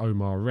Aziz,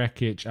 Omar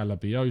Rekic,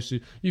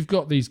 Alabiosu. You've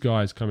got these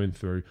guys coming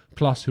through,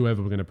 plus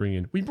whoever we're going to bring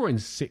in. We brought in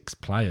 6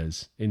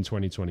 players in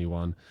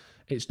 2021.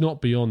 It's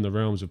not beyond the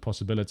realms of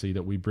possibility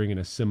that we bring in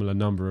a similar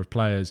number of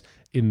players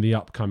in the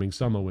upcoming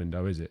summer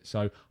window, is it?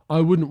 So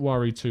I wouldn't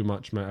worry too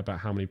much, Matt, about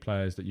how many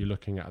players that you're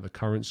looking at the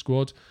current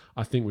squad.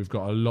 I think we've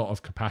got a lot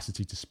of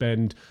capacity to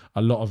spend,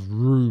 a lot of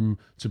room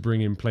to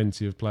bring in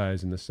plenty of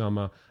players in the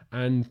summer.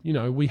 And,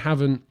 we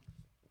haven't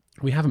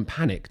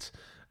panicked.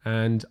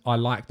 And I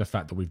like the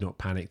fact that we've not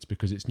panicked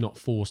because it's not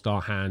forced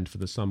our hand for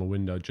the summer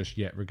window just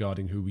yet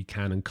regarding who we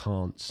can and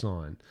can't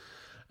sign.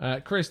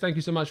 Chris, thank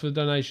you so much for the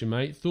donation,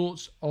 mate.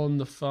 Thoughts on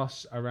the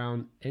fuss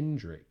around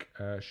Endrick?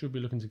 Should we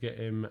be looking to get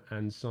him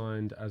and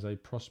signed as a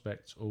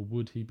prospect, or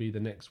would he be the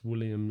next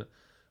Wellington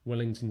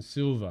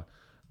Silva?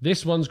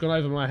 This one's gone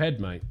over my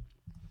head, mate.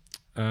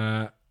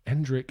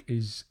 Endrick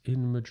is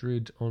in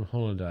Madrid on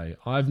holiday.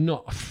 I've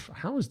not...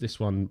 How has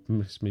this one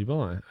missed me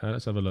by?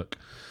 Let's have a look.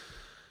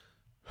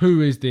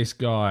 Who is this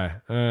guy?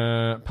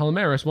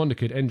 Palmeiras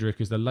wonderkid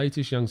Endrick is the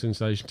latest young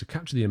sensation to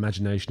capture the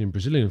imagination in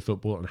Brazilian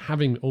football, and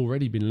having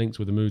already been linked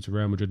with a move to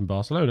Real Madrid and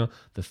Barcelona,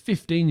 the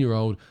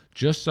 15-year-old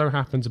just so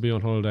happened to be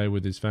on holiday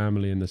with his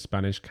family in the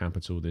Spanish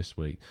capital this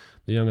week.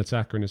 The young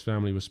attacker and his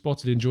family were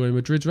spotted enjoying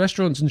Madrid's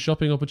restaurants and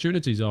shopping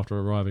opportunities after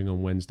arriving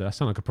on Wednesday. I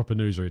sound like a proper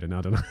newsreader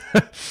now, don't I?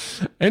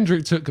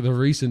 Endrick took the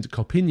recent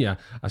Copinha,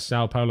 a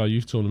Sao Paulo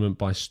youth tournament,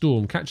 by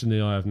storm, catching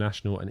the eye of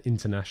national and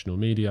international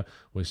media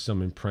with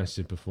some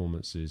impressive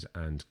performances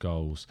and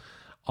goals.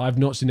 I've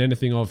not seen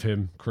anything of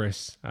him,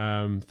 Chris.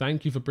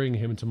 Thank you for bringing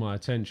him to my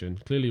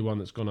attention. Clearly one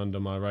that's gone under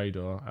my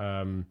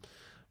radar.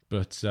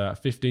 But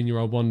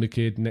 15-year-old wonder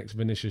kid, next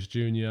Vinicius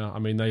Jr. I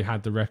mean, they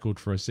had the record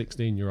for a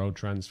 16-year-old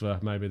transfer.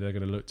 Maybe they're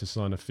going to look to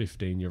sign a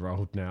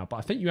 15-year-old now. But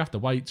I think you have to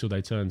wait till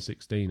they turn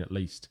 16 at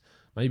least.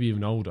 Maybe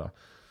even older.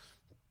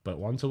 But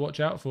one to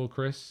watch out for,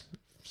 Chris.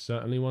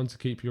 Certainly one to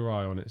keep your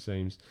eye on, it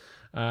seems.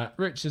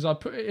 Rich says, I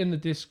put it in the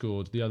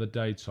Discord the other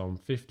day, Tom.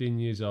 15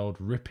 years old,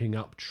 ripping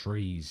up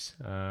trees.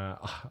 I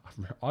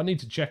need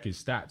to check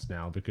his stats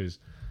now because...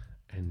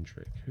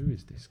 Endrick, who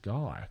is this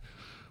guy?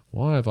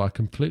 Why have I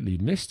completely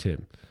missed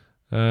him?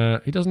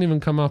 He doesn't even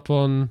come up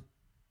on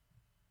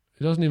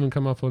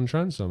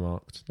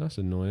Transfermarkt. That's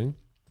annoying.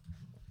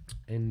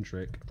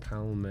 Endrick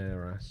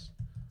Palmeiras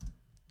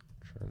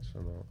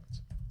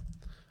Transfermarkt.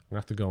 I'm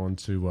going to have to go on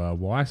to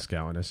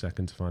Y-Scout in a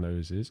second to find out who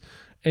this is.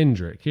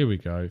 Endrick, here we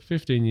go.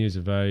 15 years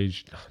of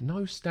age.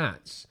 No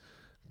stats.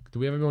 Do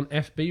we have him on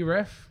FB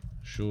Ref?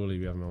 Surely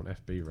we have him on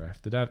FB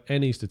Ref. Did I have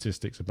any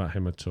statistics about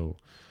him at all?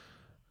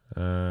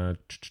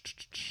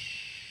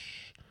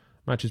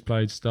 Matches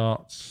played,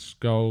 starts,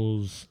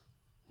 goals.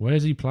 Where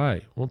does he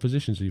play? What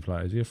positions does he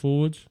play? Is he a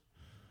forward?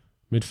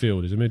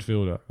 Midfield. He's a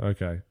midfielder.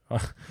 Okay.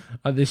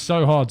 It's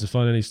so hard to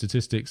find any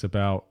statistics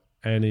about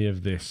any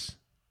of these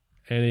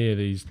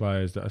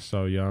players that are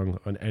so young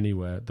and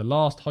anywhere. The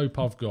last hope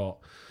I've got,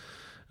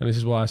 and this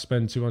is why I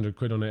spend 200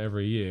 quid on it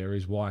every year,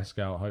 is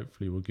Y-Scout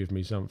hopefully will give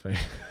me something.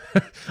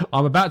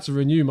 I'm about to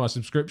renew my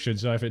subscription,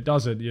 so if it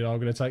doesn't, I'm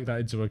going to take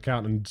that into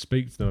account and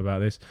speak to them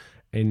about this.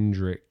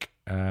 Endrick.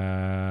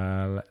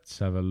 Let's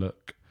have a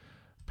look.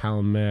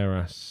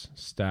 Palmeiras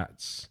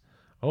stats.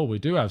 Oh, we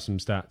do have some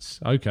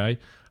stats. Okay.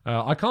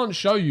 I can't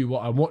show you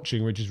what I'm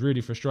watching, which is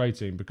really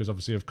frustrating because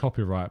obviously of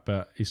copyright,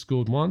 but he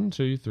scored 1,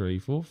 2, 3,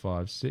 4,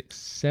 5, 6,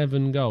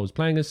 7 goals.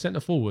 Playing as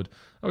centre forward.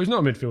 Oh, he's not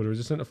a midfielder, he's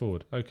a centre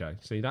forward. Okay.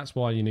 See, that's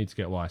why you need to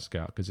get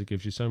Y-Scout, because it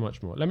gives you so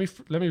much more. Let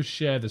me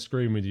share the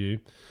screen with you.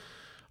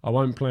 I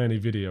won't play any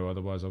video,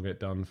 otherwise I'll get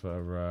done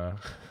for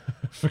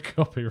for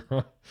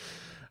copyright.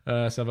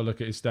 Let's have a look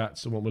at his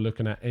stats and what we're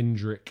looking at.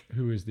 Endrick,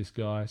 who is this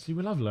guy? See,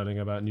 we love learning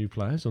about new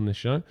players on this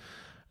show.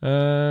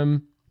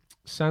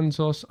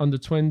 Santos, under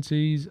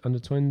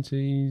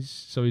 20s.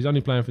 So he's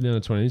only playing for the under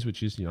 20s,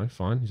 which is,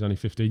 fine. He's only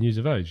 15 years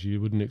of age. You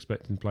wouldn't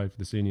expect him to play for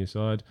the senior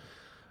side.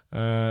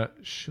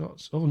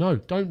 Shots. Oh, no,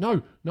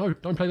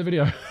 don't play the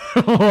video.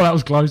 Oh, that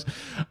was close.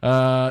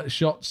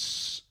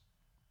 Shots.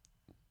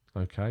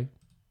 Okay.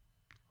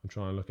 I'm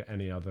trying to look at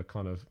any other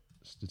kind of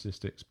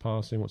statistics.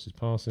 Passing. What's his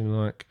passing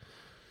like?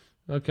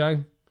 Okay.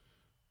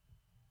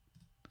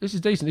 this is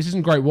decent. This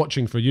isn't great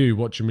watching for you,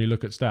 watching me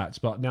look at stats,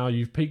 but now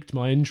you've piqued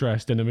my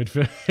interest in a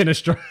midfield, in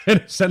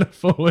a centre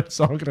forward.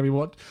 So I'm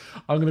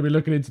going to be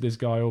looking into this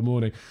guy all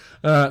morning.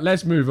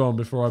 Let's move on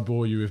before I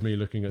bore you with me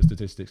looking at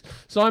statistics.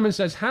 Simon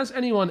says, has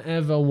anyone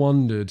ever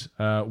wondered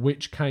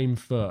which came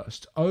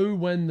first? Oh,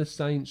 when the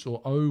Saints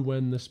or oh,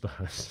 when the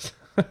Spurs?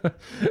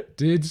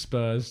 Did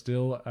Spurs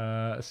still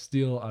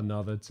steal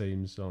another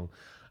team song?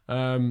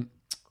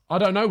 I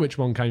don't know which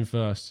one came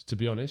first, to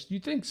be honest.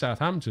 You'd think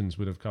Southampton's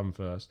would have come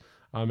first.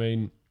 I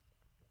mean,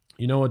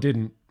 you know, I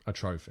didn't. A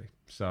trophy.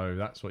 So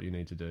that's what you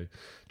need to do.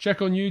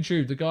 Check on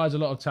YouTube. The guy's a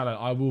lot of talent.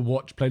 I will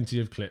watch plenty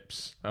of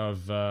clips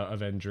of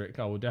Endrick.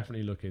 I will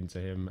definitely look into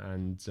him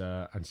and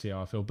see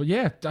how I feel. But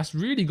yeah, that's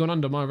really gone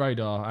under my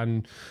radar,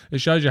 and it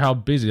shows you how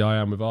busy I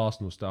am with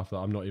Arsenal stuff that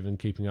I'm not even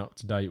keeping up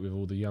to date with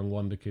all the young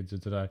wonder kids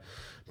of today.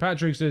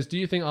 Patrick says, do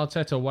you think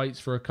Arteta waits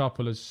for a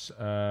couple of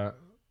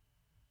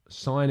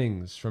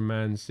signings from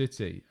Man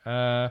City?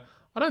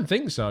 I don't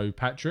think so,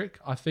 Patrick.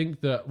 I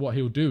think that what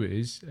he'll do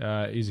is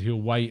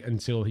he'll wait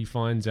until he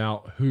finds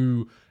out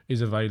who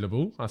is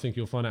available. I think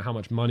he'll find out how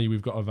much money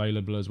we've got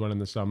available as well in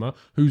the summer,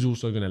 who's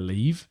also going to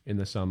leave in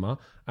the summer,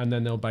 and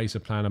then they'll base a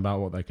plan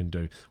about what they can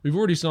do. We've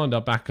already signed our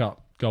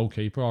backup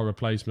goalkeeper, our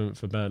replacement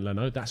for Bernd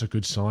Leno. That's a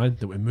good sign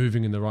that we're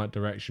moving in the right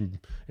direction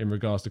in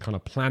regards to kind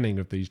of planning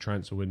of these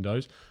transfer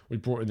windows. We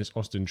brought in this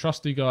Austin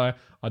Trusty guy.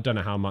 I don't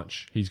know how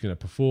much he's going to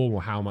perform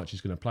or how much he's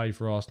going to play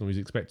for Arsenal. He's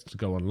expected to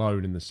go on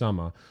loan in the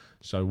summer.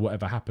 So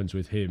whatever happens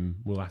with him,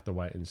 we'll have to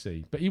wait and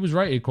see. But he was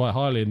rated quite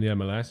highly in the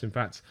MLS. In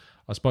fact,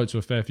 I spoke to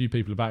a fair few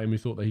people about him who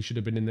thought that he should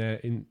have been in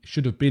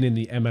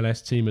the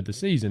MLS team of the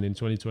season in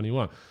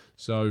 2021.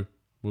 So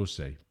we'll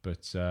see.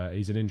 But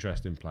he's an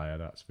interesting player,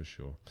 that's for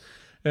sure.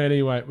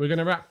 Anyway, we're going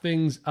to wrap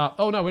things up.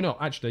 Oh, no, we're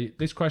not. Actually,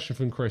 this question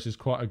from Chris is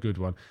quite a good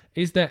one.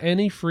 Is there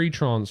any free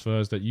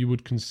transfers that you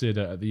would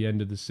consider at the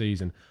end of the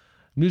season?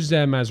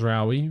 Nuzzer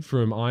Mazraoui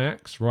from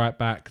Ajax, right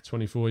back,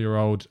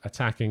 24-year-old,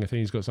 attacking. I think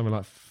he's got something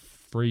like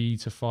 3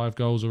 to 5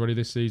 goals already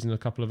this season, a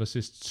couple of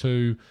assists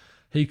too.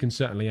 He can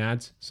certainly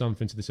add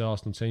something to this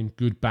Arsenal team.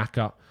 Good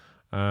backup.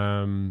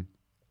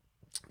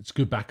 It's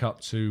good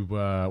backup to,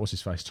 what's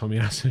his face,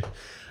 Tomiyasu.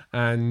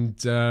 And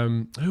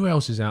who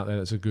else is out there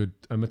that's a good...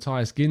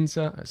 Matthias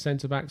Ginter at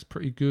centre-back's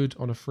pretty good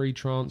on a free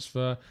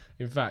transfer.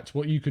 In fact,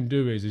 what you can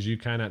do is you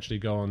can actually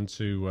go on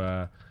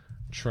to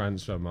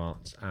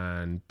Transfermarkt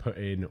and put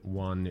in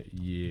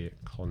 1-year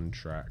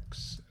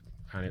contracts.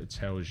 And it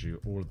tells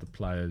you all of the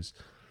players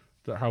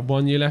that have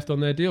 1 year left on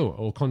their deal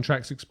or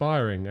contracts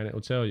expiring, and it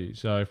will tell you.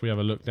 So if we have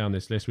a look down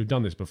this list, we've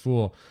done this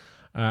before.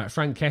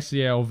 Frank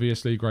Kessié,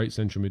 obviously, great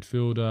central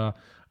midfielder.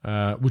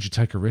 Would you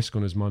take a risk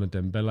on Ousmane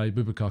Dembele,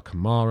 Boubacar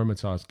Kamara,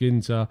 Matthias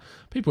Ginter?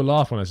 People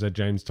laugh when I said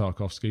James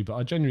Tarkowski, but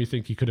I genuinely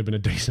think he could have been a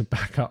decent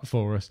backup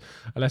for us.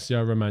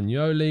 Alessio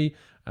Romagnoli,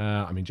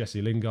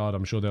 Jesse Lingard,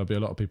 I'm sure there'll be a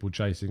lot of people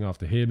chasing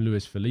after him.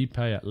 Luis Felipe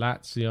at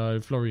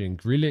Lazio, Florian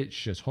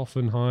Grilic at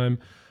Hoffenheim,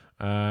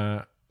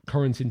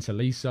 Corentin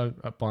Tolisso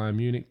at Bayern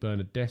Munich,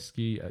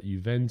 Bernardeschi at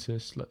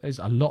Juventus. Look, there's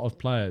a lot of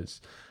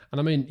players. And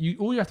I mean,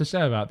 all you have to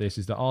say about this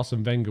is that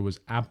Arsene Wenger was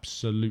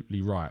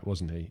absolutely right,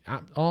 wasn't he?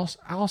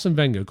 Arsene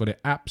Wenger got it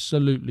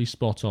absolutely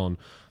spot on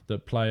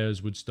that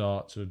players would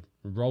start to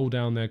roll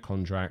down their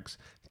contracts,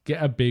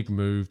 get a big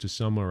move to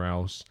somewhere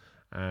else,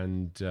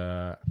 and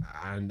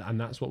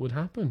that's what would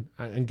happen,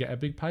 and get a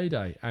big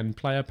payday. And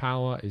player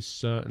power is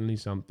certainly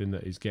something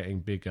that is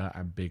getting bigger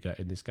and bigger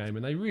in this game,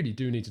 and they really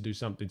do need to do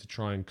something to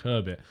try and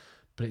curb it,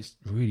 but it's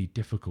really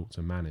difficult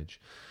to manage.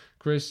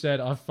 Chris said,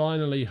 I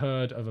finally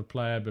heard of a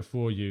player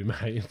before you,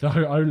 mate,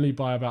 though only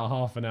by about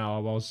half an hour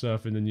while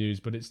surfing the news,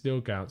 but it still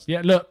counts.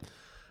 Yeah, look,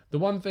 the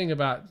one thing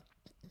about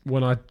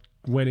when I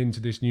went into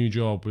this new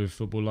job with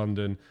Football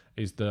London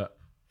is that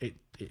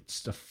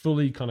it's a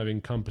fully kind of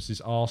encompasses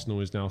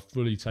Arsenal is now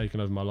fully taken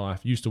over my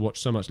life. Used to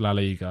watch so much La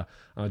Liga,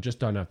 and I just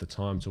don't have the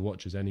time to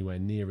watch anywhere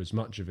near as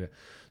much of it.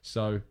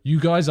 So you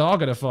guys are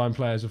going to find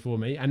players before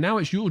me, and now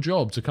it's your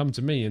job to come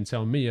to me and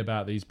tell me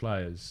about these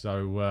players.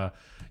 So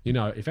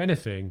if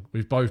anything,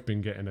 we've both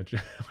been given a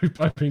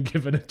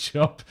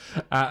job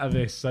out of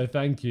this. So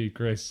thank you,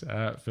 Chris,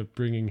 for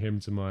bringing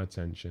him to my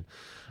attention.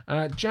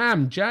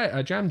 Jam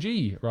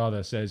G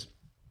says,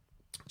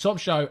 top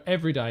show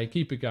every day.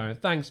 Keep it going.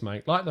 Thanks,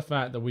 mate. Like the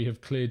fact that we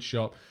have cleared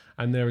shop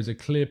and there is a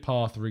clear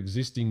path for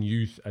existing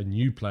youth and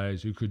new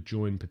players who could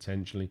join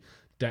potentially.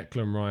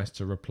 Declan Rice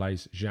to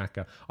replace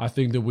Xhaka. I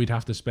think that we'd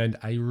have to spend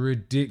a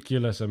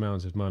ridiculous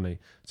amount of money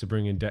to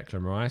bring in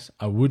Declan Rice.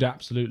 I would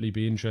absolutely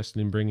be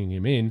interested in bringing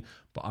him in,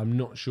 but I'm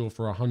not sure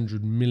for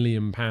 £100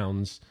 million.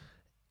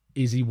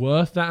 Is he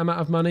worth that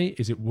amount of money?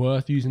 Is it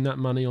worth using that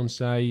money on,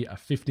 say, a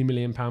 £50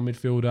 million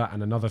midfielder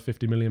and another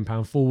 £50 million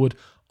forward?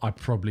 I'd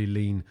probably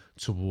lean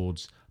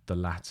towards the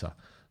latter.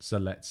 So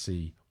let's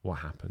see what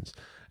happens.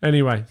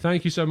 Anyway,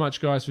 thank you so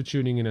much, guys, for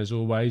tuning in as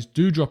always.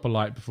 Do drop a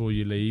like before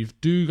you leave.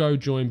 Do go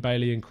join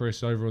Bailey and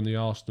Chris over on the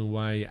Arsenal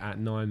Way at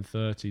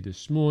 9:30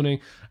 this morning.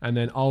 And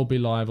then I'll be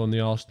live on the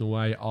Arsenal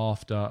Way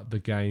after the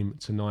game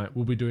tonight.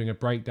 We'll be doing a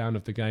breakdown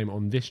of the game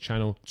on this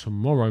channel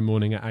tomorrow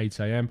morning at 8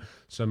 a.m.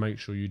 So make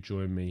sure you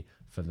join me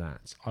for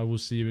that. I will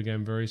see you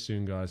again very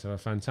soon, guys. Have a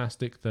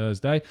fantastic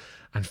Thursday,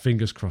 and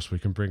fingers crossed we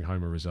can bring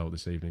home a result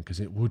this evening, because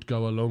it would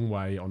go a long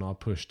way on our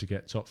push to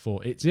get top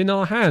 4. It's in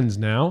our hands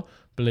now,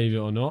 believe it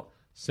or not.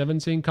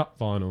 17 cup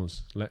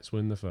finals. Let's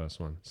win the first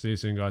one. See you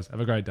soon, guys. Have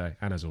a great day,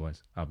 and as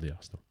always, up the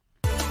Arsenal.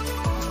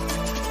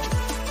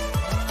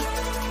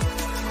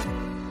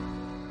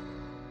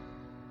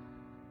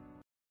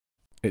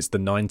 It's the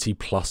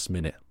 90-plus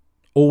minute.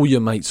 All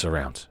your mates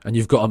around, and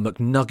you've got a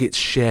McNuggets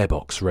share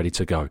box ready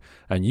to go,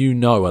 and you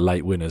know a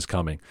late winner's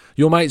coming.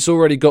 Your mate's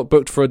already got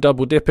booked for a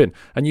double dipping,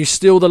 and you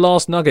steal the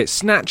last nugget,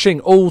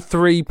 snatching all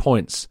 3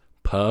 points.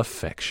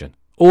 Perfection.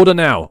 Order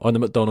now on the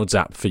McDonald's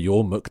app for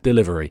your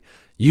McDelivery.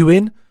 You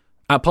in?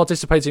 At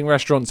participating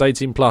restaurants,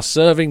 18 plus,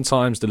 serving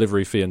times,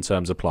 delivery fee and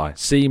terms apply.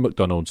 See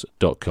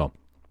mcdonalds.com.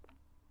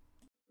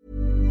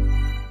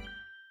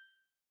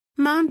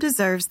 Mom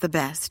deserves the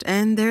best,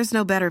 and there's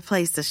no better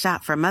place to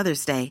shop for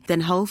Mother's Day than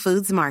Whole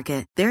Foods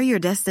Market. They're your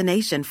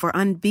destination for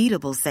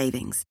unbeatable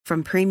savings,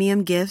 from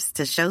premium gifts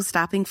to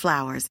show-stopping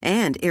flowers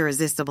and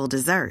irresistible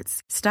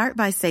desserts. Start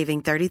by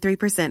saving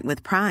 33%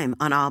 with Prime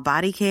on all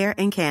body care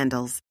and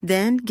candles.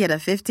 Then get a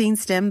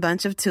 15-stem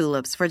bunch of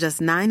tulips for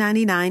just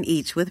 $9.99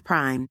 each with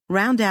Prime.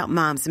 Round out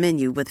Mom's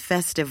menu with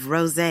festive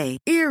rosé,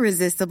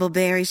 irresistible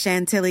berry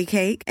chantilly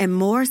cake, and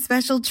more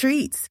special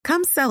treats.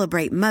 Come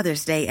celebrate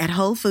Mother's Day at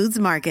Whole Foods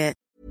Market.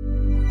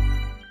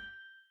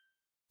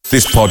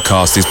 This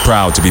podcast is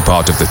proud to be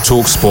part of the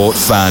TalkSport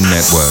Fan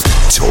Network.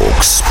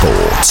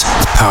 TalkSport.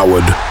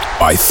 Powered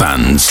by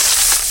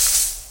fans.